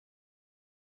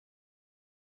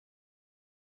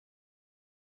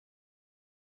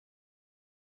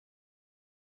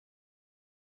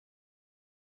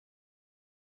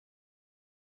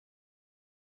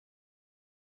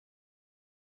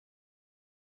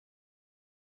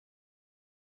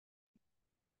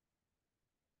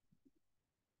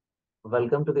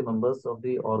Welcome to the members of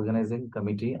the organizing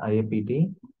committee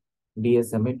IAPT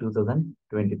DSM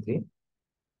 2023.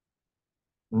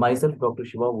 Myself, Dr.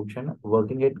 Shiva Udachan,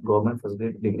 working at Government First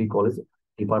Grade Degree College,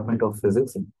 Department of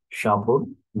Physics, Shahpur,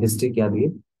 District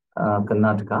Yadgir,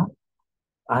 Karnataka.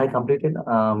 I have completed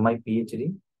my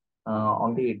PhD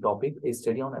on the topic a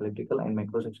study on electrical and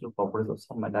microstructural properties of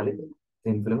some metallic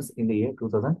thin films in the year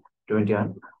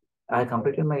 2021. I have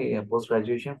completed my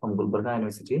post-graduation from Gulbarga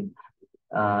University,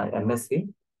 MSc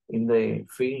in the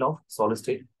field of solid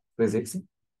state physics.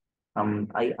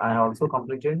 I have also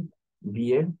completed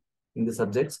BA in the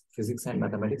subjects physics and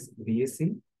mathematics,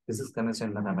 BSc physics, chemistry,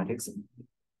 and mathematics.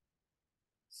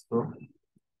 So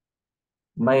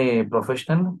my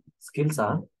professional skills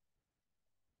are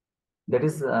that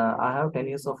is I have 10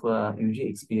 years of UG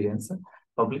experience,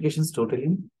 publications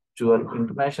totally 12,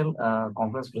 international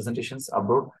conference presentations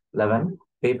abroad 11,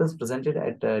 papers presented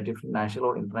at different national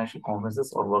or international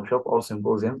conferences or workshop or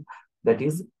symposiums, that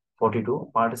is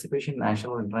 42, participation in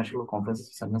national or international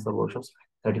conferences, seminars or workshops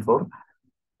 34,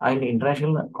 and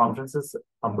international conferences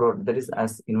abroad, that is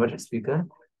as invited speaker,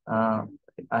 I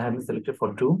have been selected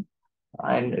for 2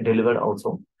 and delivered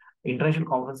also. International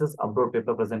conferences abroad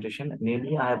paper presentation,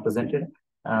 namely I have presented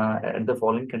at the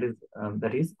following countries,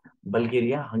 that is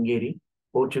Bulgaria, Hungary,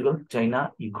 Portugal,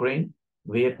 China, Ukraine,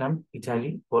 Vietnam,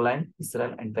 Italy, Poland,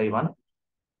 Israel, and Taiwan.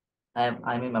 I'm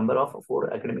a member of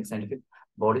 4 academic scientific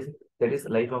bodies, that is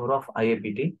life member of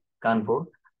IAPT, Kanpur,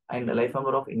 and life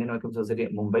member of Indian Vacuum Society,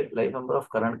 Mumbai, life member of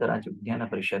Karnataka Rajya Vigyana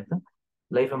Parishad,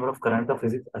 life member of Karnataka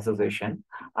Physics Association.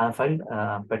 I have filed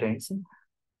patents,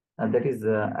 that is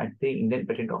at the Indian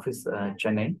Patent Office,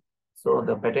 Chennai. So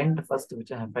the patent first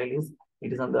which I have filed is,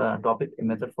 it is on the topic a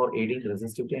method for aiding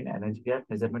resistivity and energy gap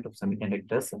measurement of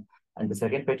semiconductors. And the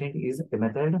second patent is a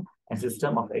method and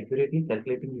system of accurately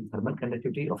calculating the thermal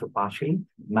conductivity of a partially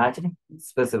matched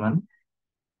specimen.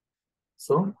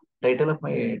 So title of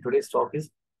my today's talk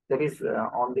is, that is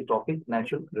on the topic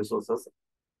natural resources.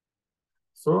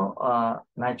 So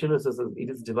natural resources, it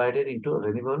is divided into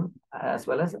renewable as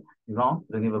well as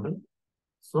non-renewable.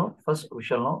 So first we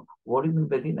shall know what is meant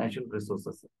by the natural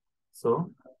resources.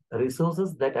 So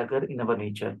resources that occur in our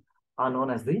nature are known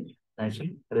as the natural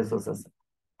resources.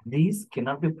 These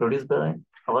cannot be produced by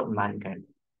our mankind.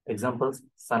 Examples: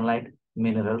 sunlight,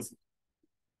 minerals.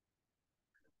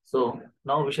 So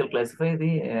now we shall classify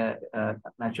the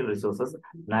natural resources.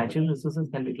 Natural resources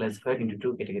can be classified into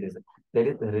 2 categories. That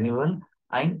is renewable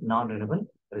and non-renewable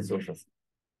resources.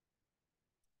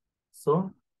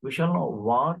 So we shall know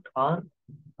what are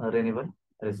renewable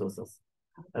resources.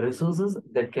 Resources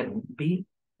that can be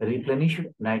replenished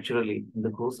naturally in the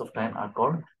course of time are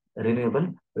called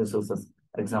renewable resources.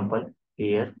 Example: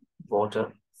 air,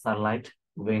 water, sunlight,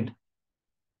 wind.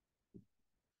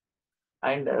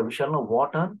 And we shall know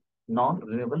what are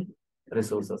non-renewable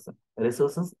resources.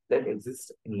 Resources that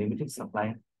exist in limited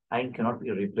supply and cannot be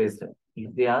replaced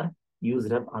if they are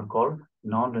used up are called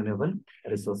non-renewable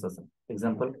resources.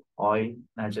 Example: oil,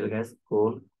 natural gas,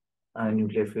 coal,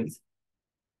 nuclear fuels.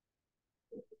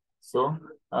 So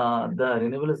the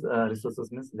renewable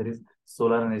resources means there is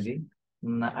solar energy,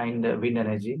 and wind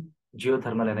energy,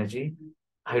 geothermal energy,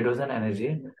 hydrogen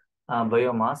energy,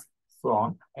 biomass, so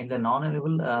on. And the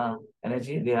non-renewable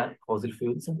energy, they are fossil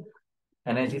fuels,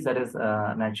 energy such as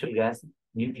natural gas,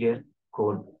 nuclear,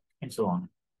 coal, and so on.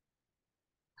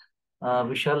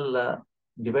 We shall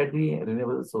divide the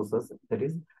renewable sources. That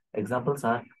is, examples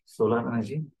are solar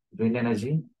energy, wind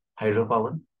energy,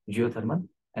 hydropower, geothermal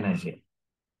energy.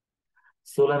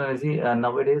 Solar energy,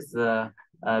 nowadays,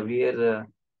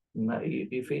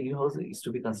 if a new house is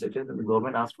to be constructed, the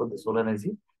government asked for the solar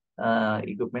energy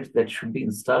equipment that should be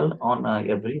installed on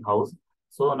every house.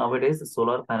 So nowadays,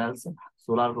 solar panels,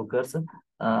 solar cookers,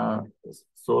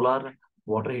 solar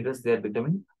water heaters, they are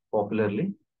becoming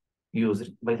popularly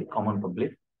used by the common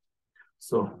public.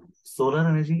 So solar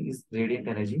energy is radiant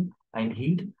energy and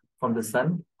heat from the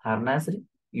sun harnessed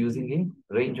using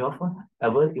a range of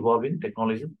ever-evolving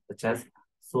technologies such as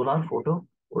solar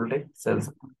photovoltaic cells.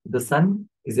 The sun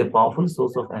is a powerful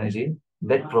source of energy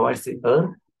that provides the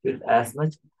earth with as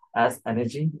much as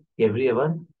energy every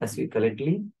hour as we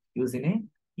collectively use in a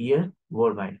year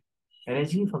worldwide.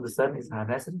 Energy from the sun is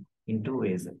harnessed in 2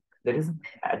 ways. That is,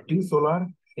 active solar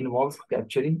involves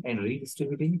capturing and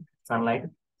redistributing sunlight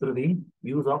through the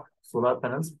use of solar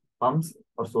panels, pumps,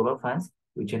 or solar fans,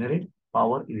 which generate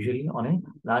power usually on a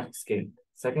large scale.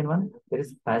 Second one, there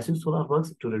is passive solar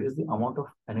works to reduce the amount of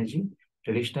energy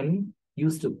traditionally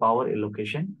used to power a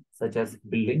location, such as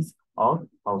buildings or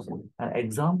housing. An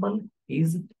example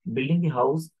is building the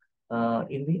house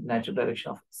in the natural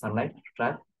direction of sunlight to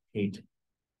trap heat.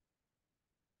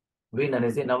 Wind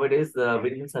energy. Nowadays,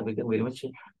 windmills have become very much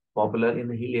popular in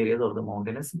the hill areas or the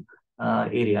mountainous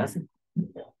areas.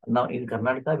 Now in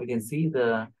Karnataka, we can see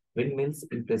the windmills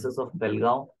in places of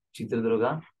Belgaum,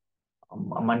 Chitradurga,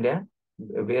 Mandya,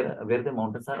 where the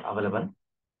mountains are available.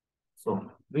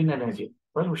 So wind energy.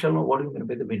 First, we shall know what do you mean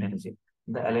by the wind energy.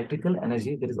 The electrical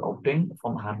energy that is obtained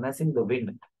from harnessing the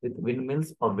wind with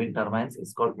windmills or wind turbines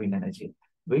is called wind energy.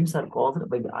 Winds are caused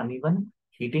by the uneven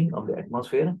heating of the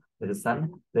atmosphere by the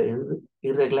sun, the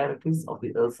irregularities of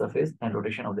the Earth's surface, and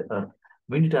rotation of the Earth.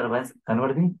 Wind turbines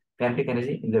convert the kinetic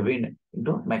energy in the wind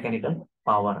into mechanical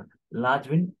power. Large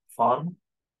wind farm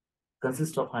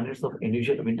consists of hundreds of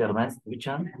individual wind turbines which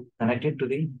are connected to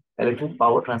the electric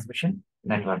power transmission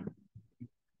network.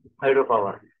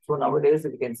 Hydropower. So nowadays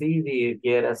we can see the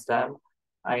KRS dam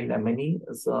and many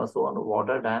so on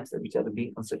water dams which are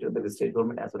being constructed by the state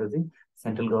government as well as the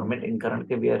central government. In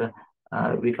currently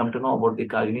we come to know about the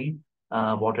Kagni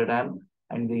water dam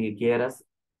and the KRS.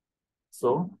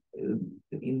 So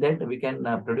in that we can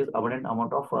produce abundant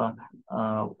amount of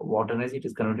water energy. It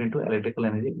is converted into electrical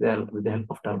energy with the help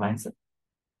of turbines.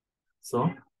 So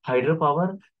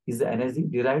hydropower is the energy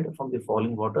derived from the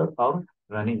falling water or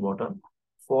running water.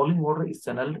 Falling water is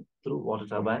channeled through water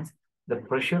turbines. The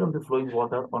pressure of the flowing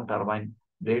water on turbine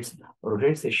blades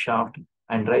rotates a shaft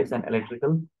and drives an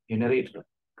electrical generator,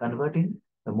 converting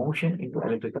the motion into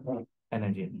electrical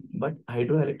energy. But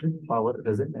hydroelectric power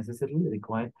doesn't necessarily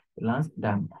require a large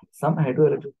dam. Some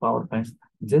hydroelectric power plants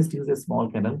just use a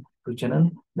small canal to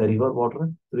channel the river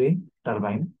water through a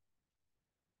turbine.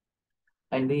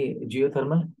 And the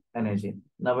geothermal energy.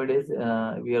 Nowadays,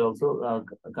 we are also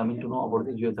coming to know about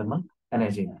the geothermal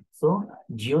energy. So,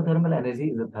 geothermal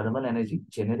energy is the thermal energy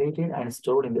generated and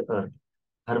stored in the earth.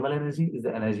 Thermal energy is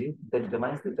the energy that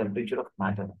determines the temperature of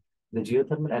matter. The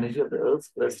geothermal energy of the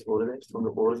Earth's crust originates from the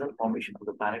original formation of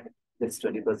the planet, that's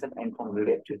 20%, and from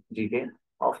radioactive decay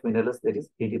of minerals, that is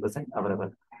 80%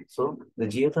 available. So, the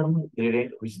geothermal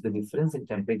gradient, which is the difference in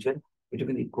temperature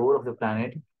between the core of the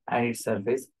planet and its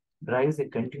surface, drives a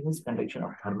continuous conduction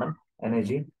of thermal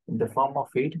energy in the form of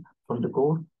heat from the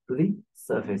core to the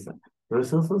surface.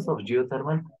 Resources of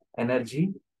geothermal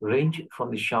energy range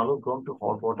from the shallow ground to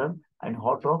hot water and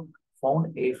hot rock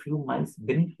found a few miles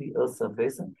beneath the Earth's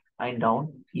surface and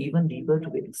down even deeper to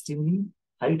the extremely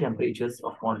high temperatures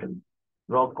of molten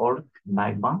rock called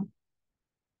magma.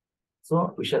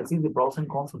 So we shall see the pros and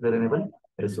cons of the renewable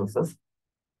resources.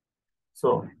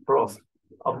 So pros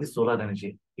of the solar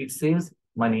energy. It saves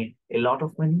money. A lot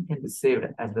of money can be saved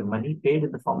as the money paid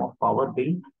in the form of power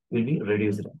bill will be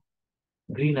reduced.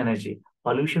 Green energy.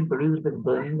 Pollution produced by the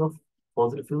burning of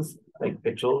fossil fuels like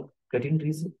petrol, cutting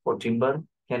trees for timber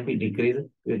can be decreased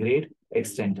to a great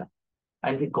extent.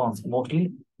 And the cons,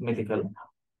 mostly mythical.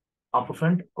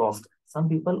 Upfront cost. Some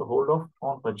people hold off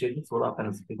on purchasing solar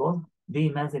panels because they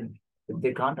imagine that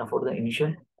they can't afford the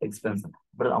initial expense.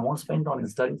 But the amount spent on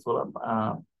installing solar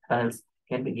panels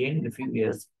can be gained in a few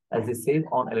years as they save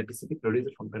on electricity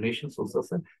produced from traditional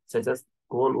sources such as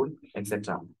coal, wood,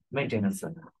 etc. Maintenance.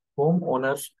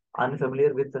 Homeowners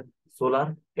unfamiliar with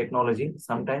solar technology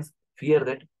sometimes fear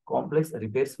that complex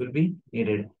repairs will be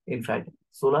needed. In fact,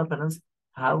 solar panels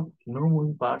have no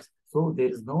moving parts, so there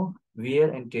is no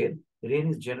wear and tear. Rain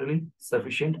is generally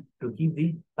sufficient to keep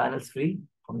the panels free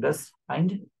from dust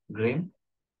and grime.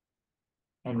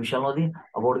 And we shall know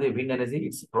about the wind energy,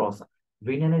 its pros.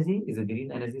 Wind energy is a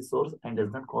green energy source and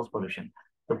does not cause pollution.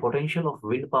 The potential of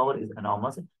wind power is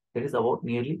enormous. That is about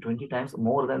nearly 20 times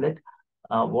more than that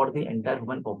what the entire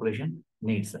human population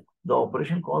needs. The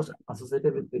operation costs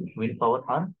associated with wind power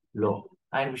are low.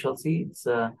 And we shall see its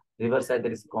reverse side,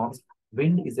 that is cons.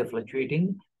 Wind is a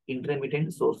fluctuating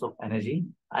intermittent source of energy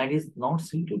and is not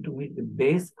suited to meet the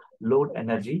base load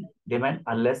energy demand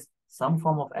unless some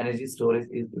form of energy storage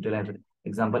is utilized.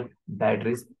 Example,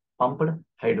 batteries, pumped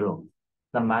hydro.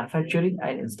 The manufacturing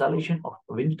and installation of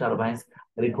wind turbines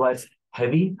requires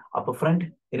heavy upfront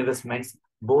investments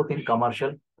both in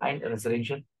commercial and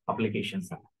residential applications.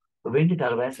 Wind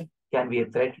turbines can be a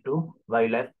threat to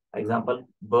wildlife, example,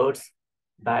 birds,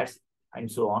 bats, and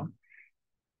so on.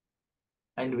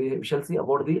 And we shall see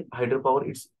about the hydropower,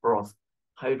 its pros.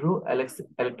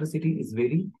 Hydroelectricity is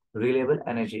very reliable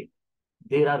energy.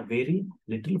 There are very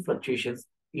little fluctuations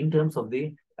in terms of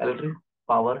the electric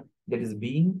power that is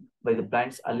being by the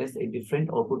plants unless a different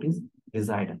output is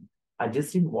desired.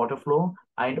 Adjusting water flow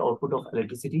and output of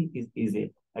electricity is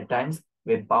easy. At times,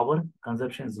 where power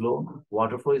consumption is low,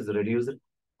 water flow is reduced,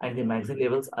 and the maximum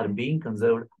levels are being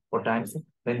conserved for times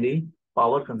when the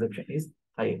power consumption is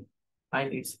high.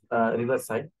 And its reverse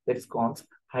side, that is cons.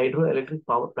 Hydroelectric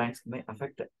power plants may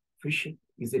affect fish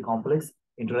is a complex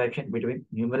interaction between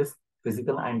numerous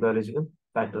physical and biological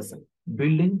factors.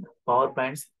 Building power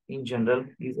plants in general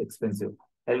is expensive.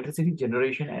 Electricity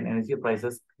generation and energy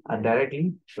prices are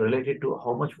directly related to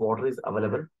how much water is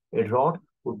available. A drought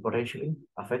would potentially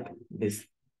affect this.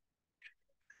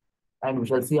 And we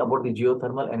shall see about the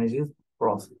geothermal energies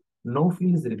pros. No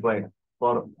fee is required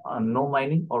for no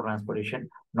mining or transportation,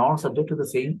 not subject to the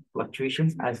same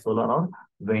fluctuations as solar or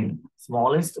wind.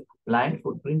 Smallest land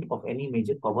footprint of any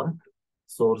major power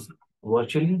source,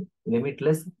 virtually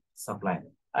limitless supply.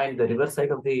 And the reverse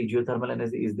side of the geothermal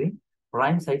energy is the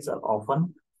prime sites are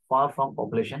often far from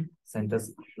population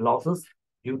centers. Losses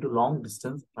due to long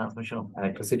distance transmission of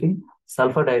electricity,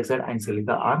 sulfur dioxide and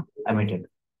silica are emitted.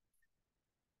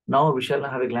 Now we shall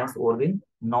have a glance over the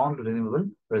non-renewable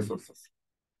resources.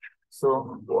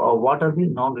 So, what are the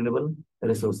non-renewable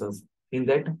resources? In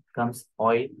that comes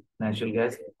oil, natural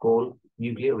gas, coal,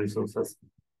 nuclear resources,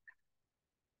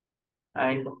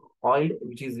 and oil,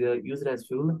 which is used as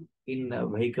fuel in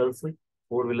vehicles,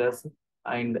 four-wheelers,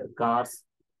 and cars,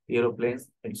 aeroplanes,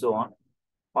 and so on.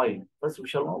 Oil. First, we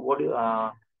shall know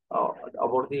uh,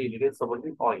 about the details about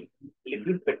the oil.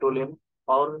 Liquid petroleum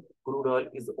or crude oil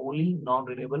is the only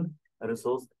non-renewable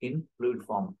resource in fluid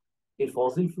form. A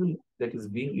fossil fuel that is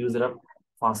being used up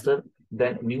faster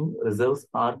than new reserves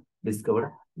are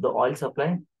discovered. The oil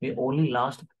supply may only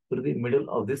last through the middle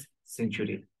of this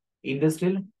century.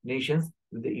 Industrial nations,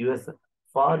 with the US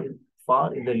far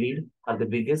in the lead, are the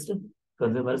biggest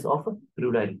consumers of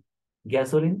crude oil.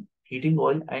 Gasoline, heating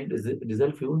oil, and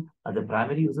diesel fuel are the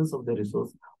primary uses of the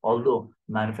resource, although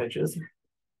manufacturers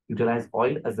utilize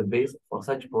oil as the base for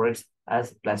such products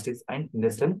as plastics and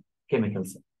industrial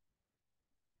chemicals.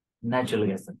 Natural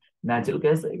gas. Natural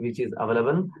gas, which is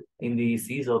available in the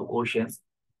seas or oceans.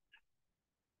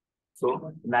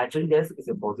 So, natural gas is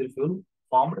a fossil fuel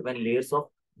formed when layers of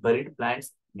buried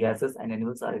plants, gases, and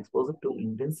animals are exposed to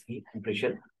intense heat and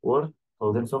pressure over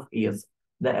thousands of years.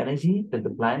 The energy that the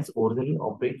plants originally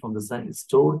operate from the sun is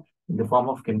stored in the form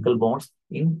of chemical bonds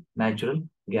in natural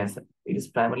gas. It is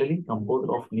primarily composed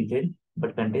of methane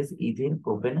but contains ethane,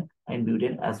 propane, and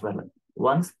butane as well.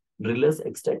 Once drillers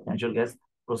extract natural gas,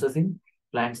 processing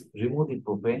plants remove the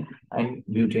propane and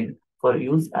butane for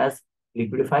use as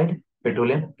liquefied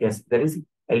petroleum gas. That is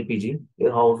LPG,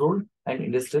 a household and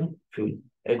industrial fuel.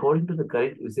 According to the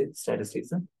current usage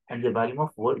statistics and the volume of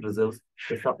world reserves,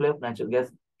 the supply of natural gas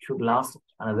should last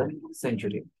another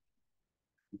century.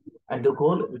 And the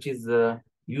coal, which is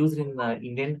used in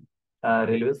Indian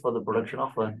railways for the production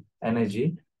of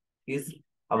energy, is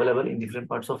available in different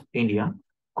parts of India.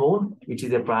 Coal, which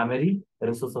is a primary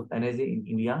resource of energy in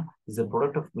India, is a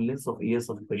product of millions of years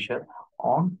of pressure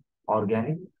on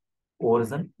organic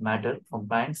origin matter from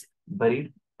plants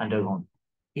buried underground.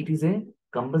 It is a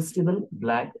combustible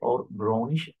black or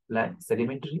brownish black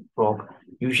sedimentary rock,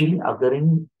 usually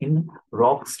occurring in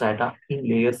rock strata in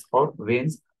layers or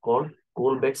veins called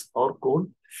coal beds or coal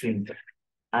seams.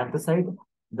 Anthracite,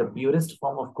 the purest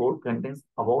form of coal, contains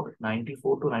about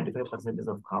 94 to 95%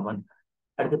 of carbon.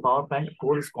 At the power plant,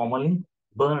 coal is commonly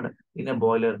burned in a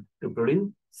boiler to produce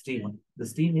steam. The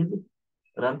steam is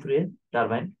run through a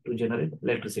turbine to generate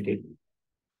electricity.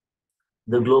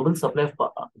 The global supply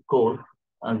of coal,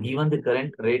 given the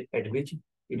current rate at which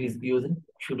it is used,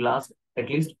 should last at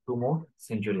least 2 more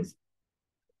centuries.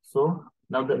 So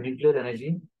now the nuclear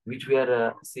energy, which we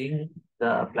are seeing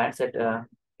the plants at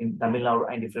in Tamil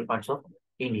Nadu and different parts of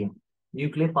India.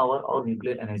 Nuclear power or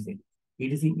nuclear energy.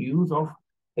 It is the use of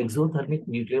exothermic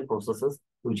nuclear processes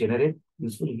to generate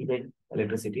useful heat and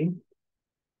electricity.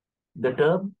 The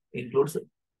term includes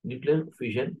nuclear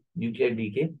fission, nuclear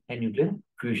decay, and nuclear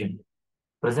fusion.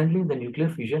 Presently, the nuclear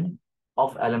fusion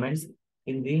of elements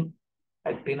in the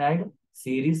actinide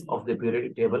series of the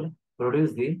periodic table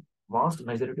produce the vast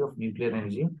majority of nuclear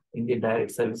energy in the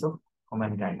direct service of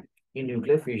humankind. In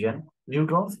nuclear fusion,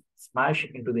 neutrons smash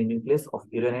into the nucleus of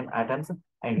uranium atoms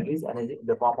and release energy in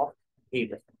the form of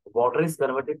heat. Water is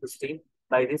converted to steam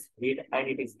by this heat and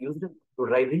it is used to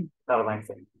drive the turbines.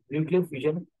 Nuclear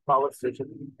fusion power station,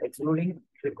 excluding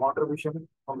the contribution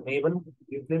from naval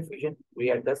nuclear fusion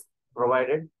reactors,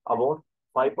 provided about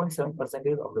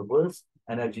 5.7% of the world's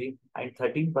energy and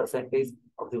 13%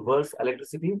 of the world's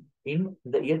electricity in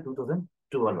the year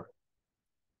 2012.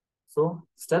 So,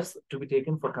 steps to be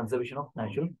taken for conservation of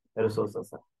natural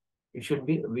resources. We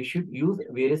should use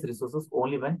various resources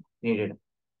only when needed.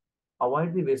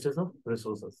 Avoid the wastage of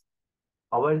resources.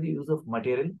 Avoid the use of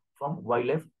material from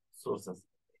wildlife sources.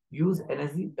 Use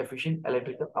energy efficient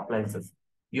electrical appliances.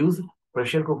 Use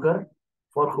pressure cooker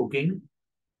for cooking,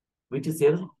 which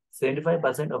saves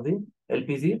 75% of the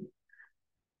LPG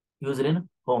used in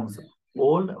homes.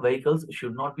 Old vehicles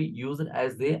should not be used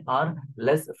as they are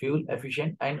less fuel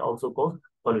efficient and also cause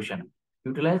pollution.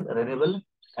 Utilize renewable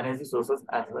energy sources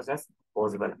as much as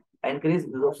possible. Encourage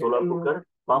use of solar cooker,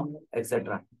 pump,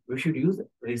 etc. We should use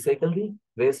recycle the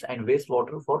waste and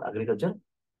wastewater for agriculture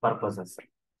purposes.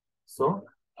 So,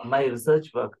 my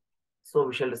research work. So,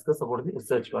 we shall discuss about the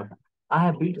research work. I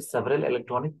have built several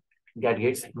electronic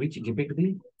gadgets which depict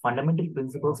the fundamental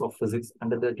principles of physics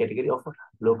under the category of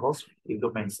low-cost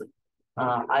equipments.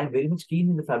 I am very much keen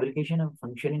in the fabrication and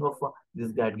functioning of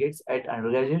these gadgets at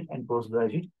undergraduate and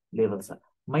postgraduate levels.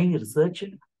 My research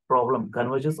problem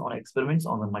converges on experiments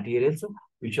on the materials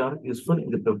which are useful in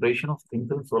the preparation of thin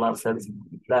film solar cells.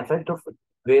 The effect of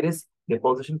various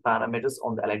deposition parameters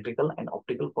on the electrical and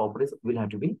optical properties will have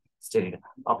to be studied.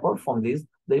 Apart from this,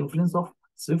 the influence of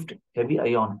swift heavy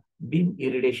ion beam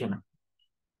irradiation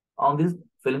on these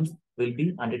films will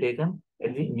be undertaken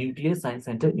at the Nuclear Science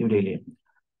Center, New Delhi.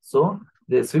 So,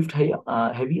 the swift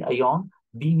heavy ion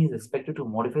beam is expected to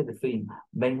modify the film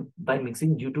by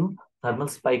mixing due to thermal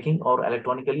spiking or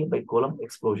electronically by Coulomb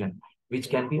explosion, which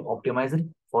can be optimized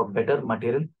for better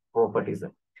material properties.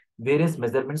 Various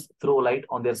measurements throw light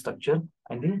on their structure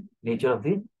and the nature of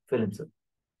the films.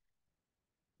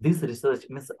 This research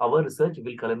means our research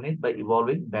will culminate by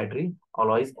evolving battery,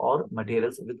 alloys, or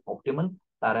materials with optimal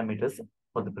parameters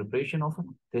for the preparation of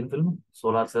thin film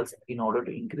solar cells in order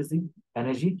to increase the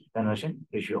energy conversion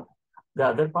ratio. The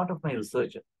other part of my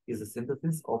research is the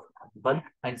synthesis of bulk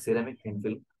and ceramic thin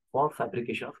film for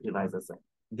fabrication of devices.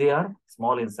 They are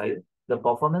small in size. The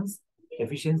performance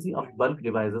efficiency of bulk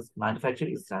devices manufactured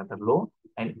is rather low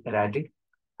and erratic,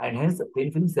 and hence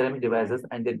thin film ceramic devices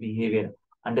and their behavior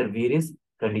under various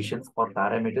conditions or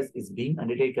parameters is being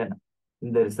undertaken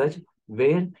in the research,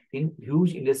 where in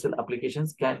huge industrial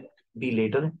applications can be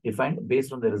later defined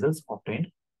based on the results obtained.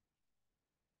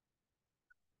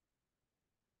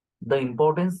 The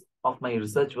importance of my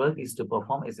research work is to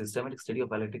perform a systematic study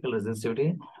of electrical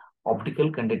resistivity,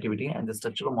 optical conductivity, and the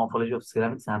structural morphology of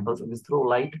ceramic samples which throw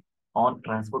light on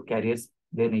transport carriers,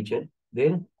 their nature,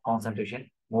 their concentration,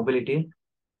 mobility,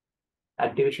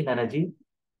 activation energy,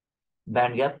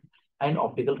 band gap, and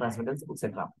optical transmittance,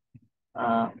 etc.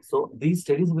 So these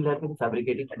studies will help in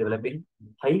fabricating and developing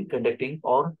high conducting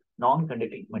or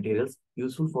non-conducting materials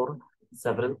useful for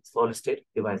several solid-state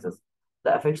devices.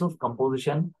 The effects of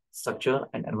composition, structure,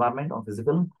 and environment on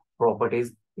physical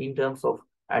properties in terms of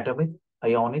atomic,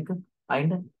 ionic,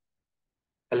 and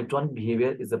electronic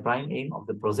behavior is the prime aim of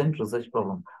the present research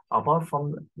problem. Apart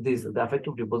from this, the effect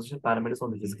of deposition parameters on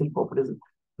the physical properties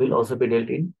will also be dealt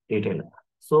in detail.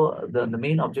 So the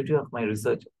main objective of my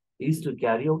research is to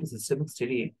carry out a systemic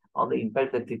study on the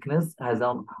impact that thickness has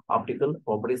on optical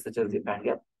properties such as the band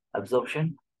gap,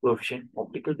 absorption, coefficient,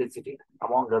 optical density,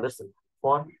 among others,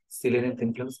 for selenium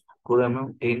thin films,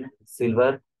 chromium, tin,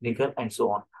 silver, nickel, and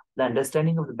so on. The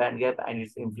understanding of the band gap and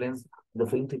its influence on the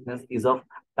film thickness is of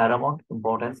paramount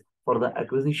importance for the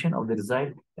acquisition of the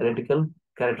desired electrical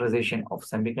characterization of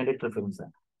semiconductor films.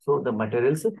 So the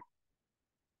materials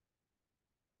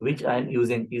which I am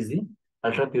using is the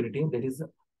ultra purity, that is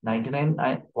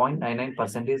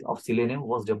 99.99% of selenium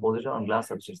was deposited on glass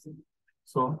substrate.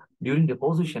 So during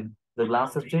deposition, the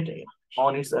glass substrate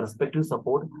on its respective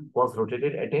support was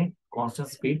rotated at a constant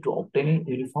speed to obtain a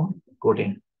uniform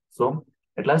coating. So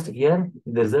at last here,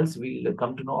 the results we will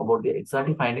come to know about the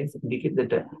XRT findings indicate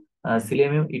that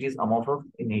selenium, it is amorphous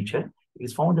in nature. It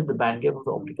is found that the band gap of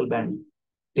the optical band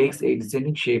takes a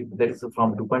descending shape, that is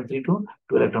from 2.3 to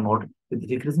 2 electron volt, with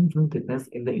decreasing film thickness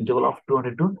in the interval of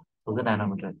 200 to 1000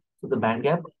 nanometer. So the band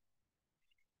gap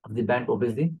of the band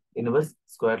obeys the inverse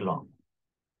square law.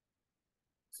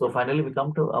 So finally, we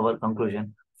come to our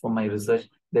conclusion from my research.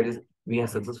 That is, we have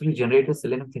successfully generated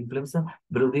selenium thin films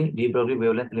below the de Broglie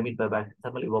wavelength limit by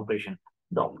thermal evaporation.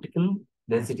 The optical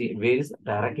density varies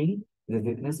directly with the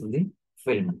thickness of the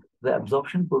film. The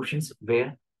absorption coefficients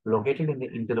were located in the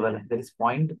interval, that is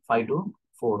 0.5 to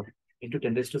 4 into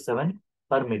 10 raised to 7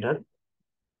 per meter.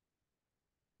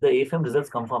 The AFM results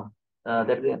confirm that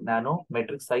the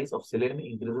nanometric size of selenium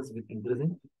increases with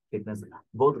increasing thickness.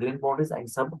 Both grain boundaries and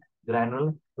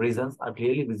subgranular regions are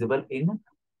clearly visible in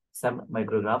some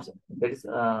micrographs. That is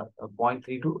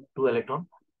 0.3 to 2 electron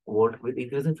volt with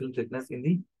increasing film thickness in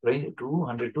the range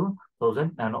 200 to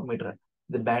 1000 nanometer.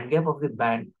 The band gap of the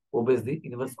band obeys the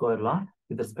inverse square law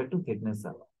with respect to thickness.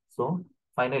 So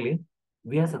finally,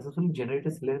 we have successfully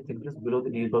generated selenium thickness below the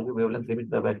de Broglie wavelength limit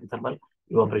by thermal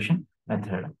evaporation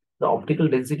method. The optical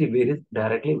density varies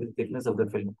directly with thickness of the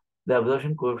film. The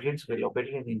absorption coefficients were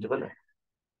located in the interval,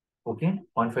 okay,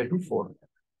 0.5 to 4.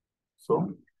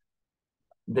 So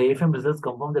The AFM results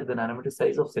confirm that the nanometer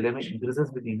size of selenium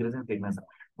increases with increasing thickness.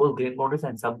 Both grain boundaries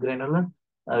and subgranular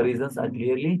regions are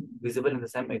clearly visible in the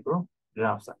same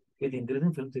micrographs. With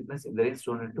increasing film thickness in the range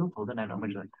 200 to 1000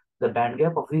 nanometer. The band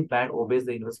gap of the band obeys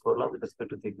the inverse correlation with respect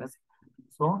to thickness.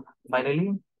 So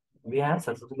finally, we have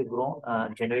successfully grown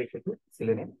generated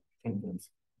selenium thin films.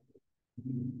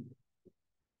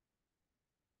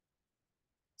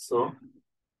 So,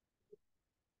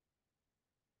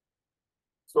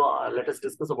 let us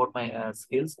discuss about my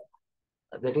skills.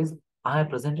 That is, I have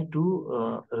presented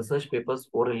two research papers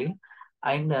orally,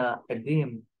 and at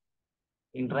the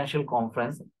international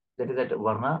conference that is at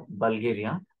Varna,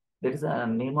 Bulgaria. That is the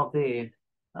name of the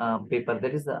paper.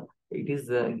 That is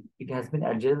it has been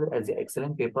adjudged as an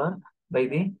excellent paper by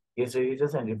the guest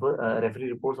reviewers and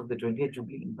referee reports of the 20th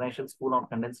Jubilee International School on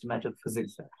Condensed Matter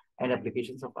Physics and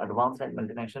Applications of Advanced and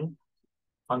Multinational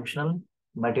Functional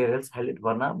Materials held at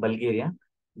Varna, Bulgaria.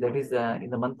 That is in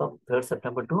the month of 3rd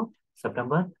September to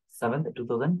September 7th,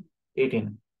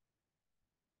 2018.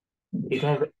 It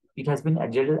has it has been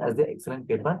adjudged as the excellent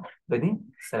paper by the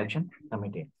selection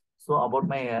committee. So about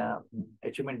my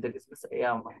achievement, that is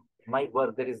my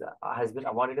work that is has been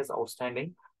awarded as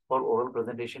outstanding for oral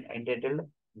presentation entitled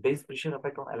Base Pressure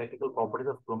Effect on Electrical Properties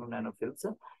of Chromium Nanofields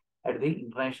at the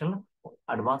International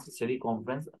Advanced Study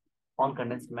Conference on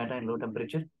Condensed Matter and Low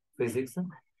Temperature Physics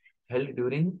held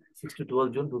during 6 to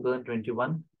 12 June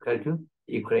 2021, Kharkiv,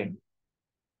 Ukraine.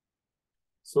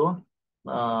 So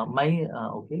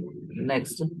okay.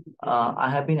 Next, I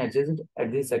have been adjudged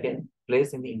at the second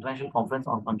place in the International Conference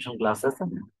on Functional Glasses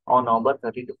on November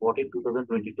 13 to 14,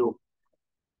 2022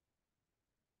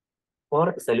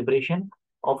 for celebration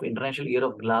of International Year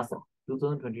of Glass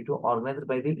 2022 organized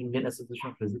by the Indian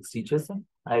Association of Physics Teachers,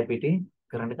 IAPT,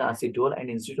 Karnataka Institute and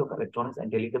Institute of Electronics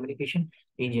and Telecommunication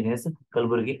Engineers,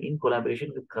 Kalburgi, in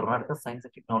collaboration with Karnataka Science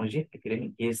and Technology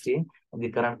Academy, KSTA, and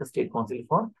the Karnataka State Council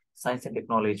for Science and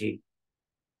Technology.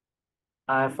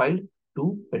 I have filed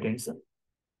 2 patents.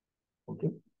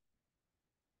 Okay.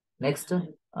 Next,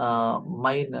 so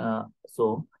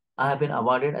I have been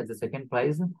awarded as the second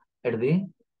prize at the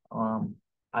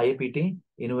IAPT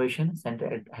Innovation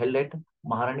Center held at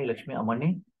Maharani Lakshmi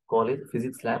Amani College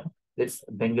Physics Lab, that's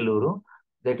Bengaluru.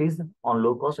 That is on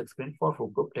low cost experiment for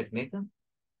Foucault technique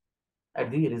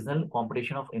at the regional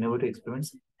competition of innovative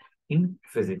experiments in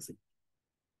physics.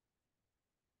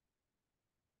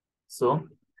 So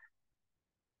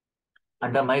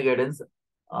under my guidance,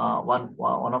 one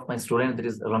of my students, that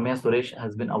is Ramya Suresh,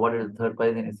 has been awarded the third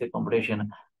prize in essay competition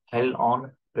held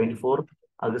on 24th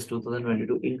August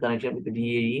 2022 in connection with the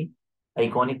DAE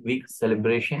Iconic Week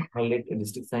celebration held at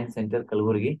District Science Center,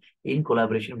 Kalburgi, in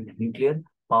collaboration with Nuclear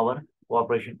Power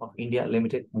Corporation of India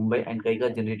Limited, Mumbai, and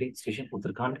Kaika Generating Station,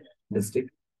 Uttarakhand District.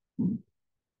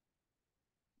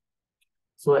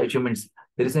 So achievements.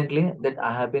 Recently, that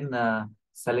I have been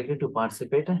selected to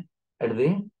participate at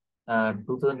the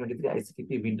 2023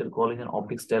 ICTP Winter College in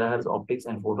Optics, Terahertz Optics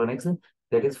and Photonics.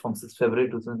 That is from 6th February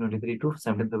 2023 to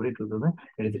 17th February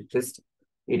 2023, test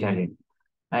Italian.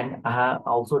 And I have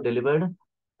also delivered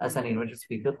as an invited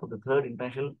speaker for the 3rd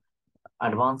International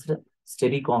Advanced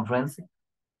Study Conference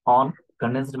on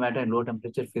Condensed Matter and Low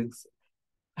Temperature Physics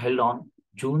held on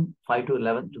June 5 to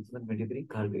 11, 2023,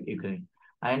 Kharkiv, Ukraine.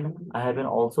 And I have been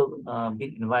also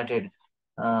been invited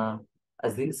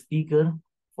as the speaker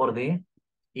for the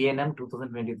ENM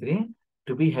 2023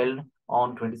 to be held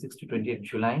on 26 to 28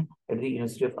 July at the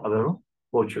University of Aveiro,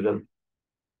 Portugal.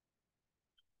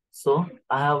 So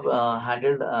I have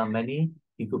handled many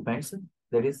equipments,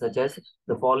 that is such as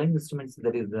the following instruments,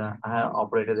 that is I have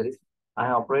operated, that is I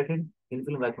have operated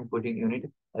in-film vacuum coating unit,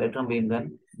 electron beam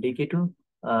gun, DK2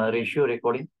 ratio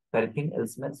recording, Perkin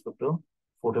Elsman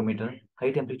spectrophotometer,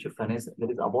 high temperature furnace, that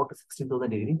is about 16,000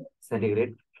 degree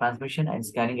centigrade, transmission and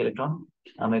scanning electron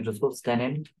microscope, STEN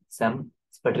and SEM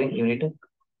sputtering unit.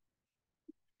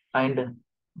 And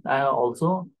I have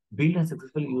also built and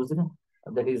successfully used,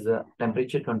 that is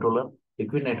temperature controller,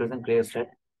 liquid nitrogen cryostat,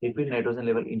 liquid nitrogen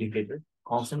level indicator,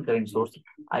 constant current source,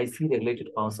 IC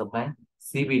regulated power supply,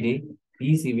 CVD,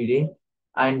 PCVD,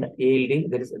 and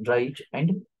ALD, that is dry etch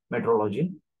and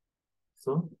metrology.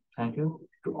 So thank you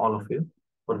to all of you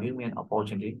for giving me an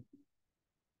opportunity.